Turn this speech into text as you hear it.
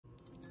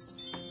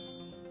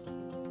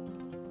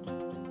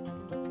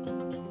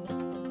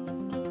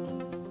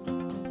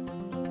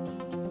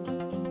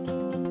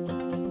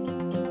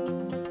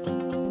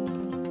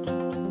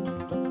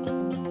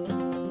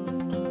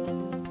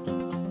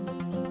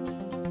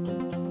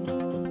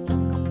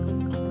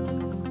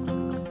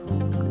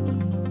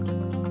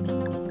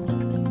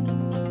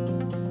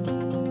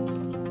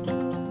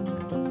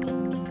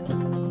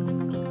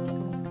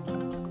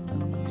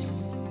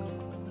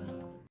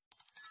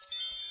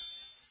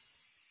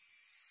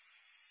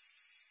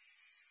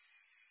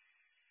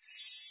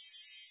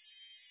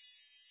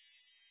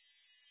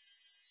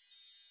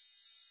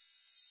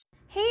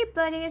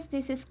Buddies,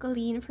 this is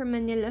Coleen from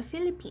Manila,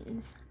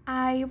 Philippines.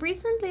 I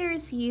recently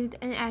received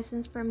an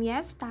essence from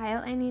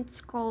YesStyle and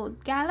it's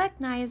called Galac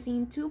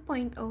Niacin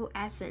 2.0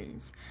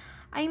 essence.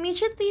 I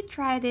immediately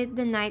tried it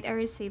the night I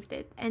received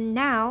it, and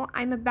now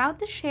I'm about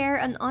to share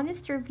an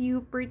honest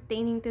review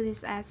pertaining to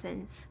this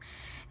essence.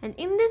 And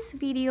in this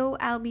video,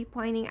 I'll be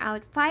pointing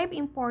out 5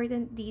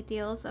 important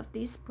details of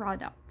this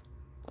product.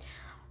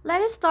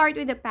 Let us start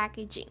with the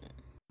packaging.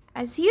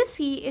 As you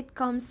see, it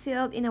comes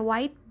sealed in a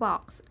white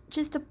box,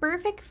 just the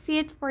perfect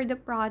fit for the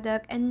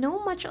product, and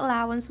no much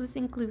allowance was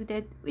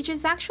included, which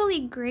is actually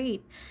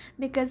great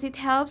because it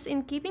helps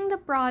in keeping the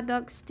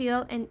product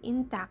still and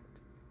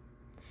intact.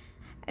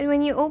 And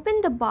when you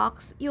open the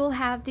box,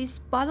 you'll have this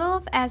bottle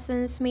of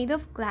essence made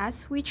of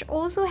glass, which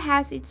also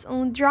has its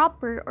own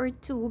dropper or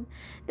tube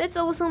that's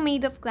also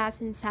made of glass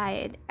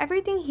inside.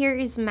 Everything here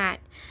is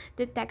matte.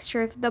 The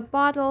texture of the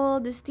bottle,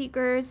 the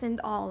stickers,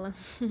 and all.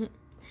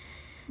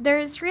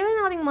 There's really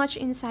nothing much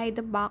inside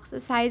the box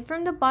aside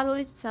from the bottle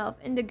itself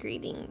and the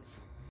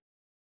greetings.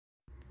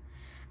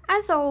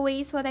 As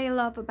always, what I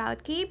love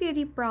about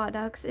K-beauty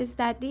products is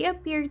that they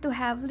appear to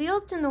have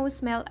little to no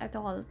smell at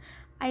all.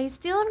 I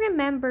still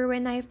remember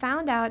when I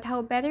found out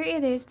how better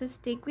it is to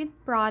stick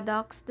with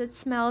products that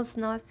smells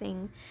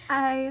nothing.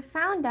 I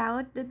found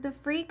out that the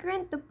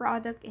fragrant the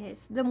product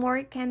is, the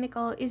more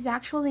chemical is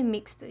actually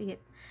mixed to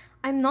it.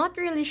 I'm not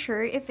really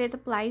sure if it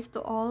applies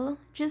to all.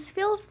 Just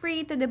feel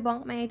free to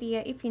debunk my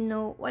idea if you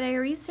know what I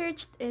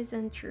researched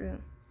isn't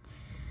true.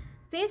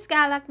 This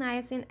Galac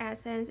Niacin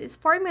essence is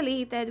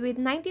formulated with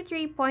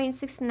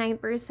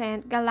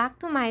 93.69%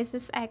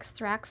 galactomyces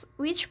extracts,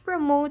 which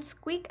promotes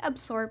quick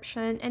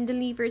absorption and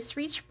delivers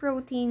rich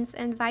proteins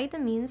and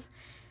vitamins,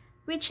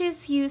 which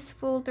is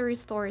useful to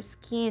restore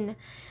skin.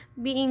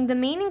 Being the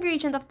main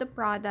ingredient of the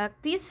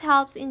product, this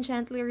helps in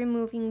gently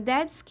removing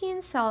dead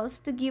skin cells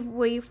to give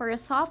way for a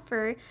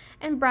softer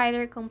and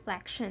brighter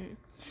complexion.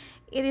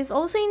 It is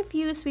also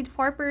infused with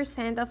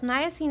 4% of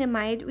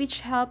niacinamide,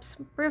 which helps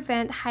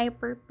prevent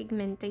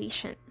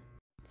hyperpigmentation.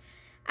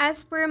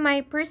 As per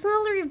my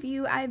personal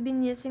review, I've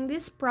been using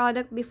this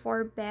product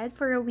before bed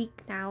for a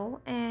week now,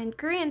 and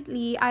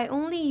currently I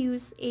only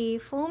use a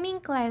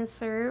foaming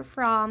cleanser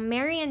from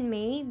Mary &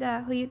 May,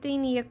 the Huyutay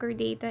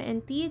Niacin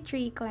and Tea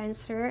Tree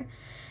Cleanser,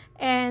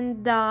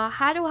 and the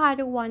Hado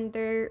Hado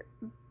Wonder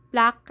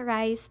Black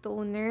Rice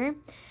Toner,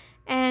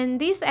 and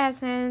this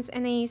essence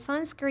and a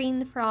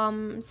sunscreen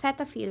from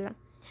Cetaphil.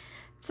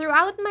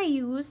 Throughout my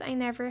use, I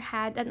never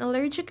had an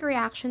allergic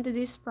reaction to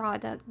this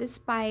product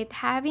despite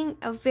having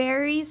a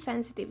very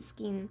sensitive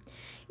skin.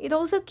 It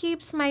also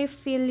keeps my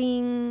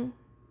skin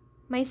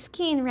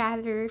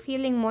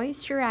feeling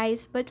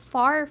moisturized but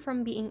far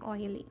from being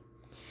oily.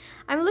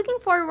 I'm looking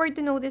forward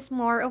to notice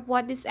more of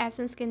what this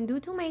essence can do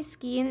to my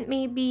skin.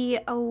 Maybe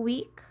a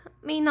week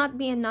may not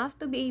be enough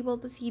to be able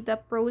to see the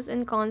pros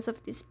and cons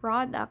of this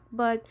product,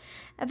 but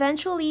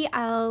eventually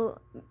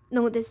I'll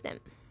notice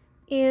them.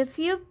 If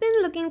you've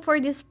been looking for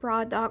this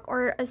product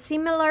or a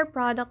similar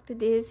product to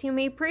this, you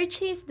may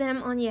purchase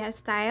them on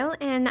YesStyle,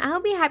 and I'll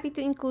be happy to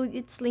include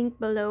its link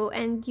below,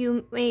 and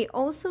you may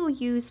also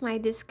use my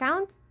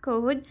discount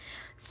code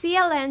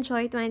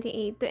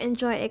CLNJOY28 to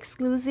enjoy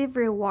exclusive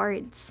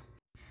rewards.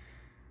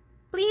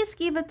 Please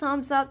give a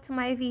thumbs up to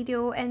my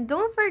video and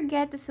don't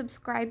forget to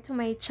subscribe to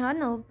my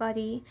channel,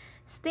 buddy.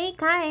 Stay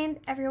kind,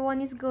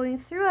 everyone is going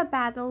through a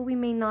battle we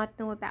may not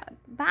know about.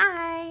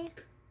 Bye!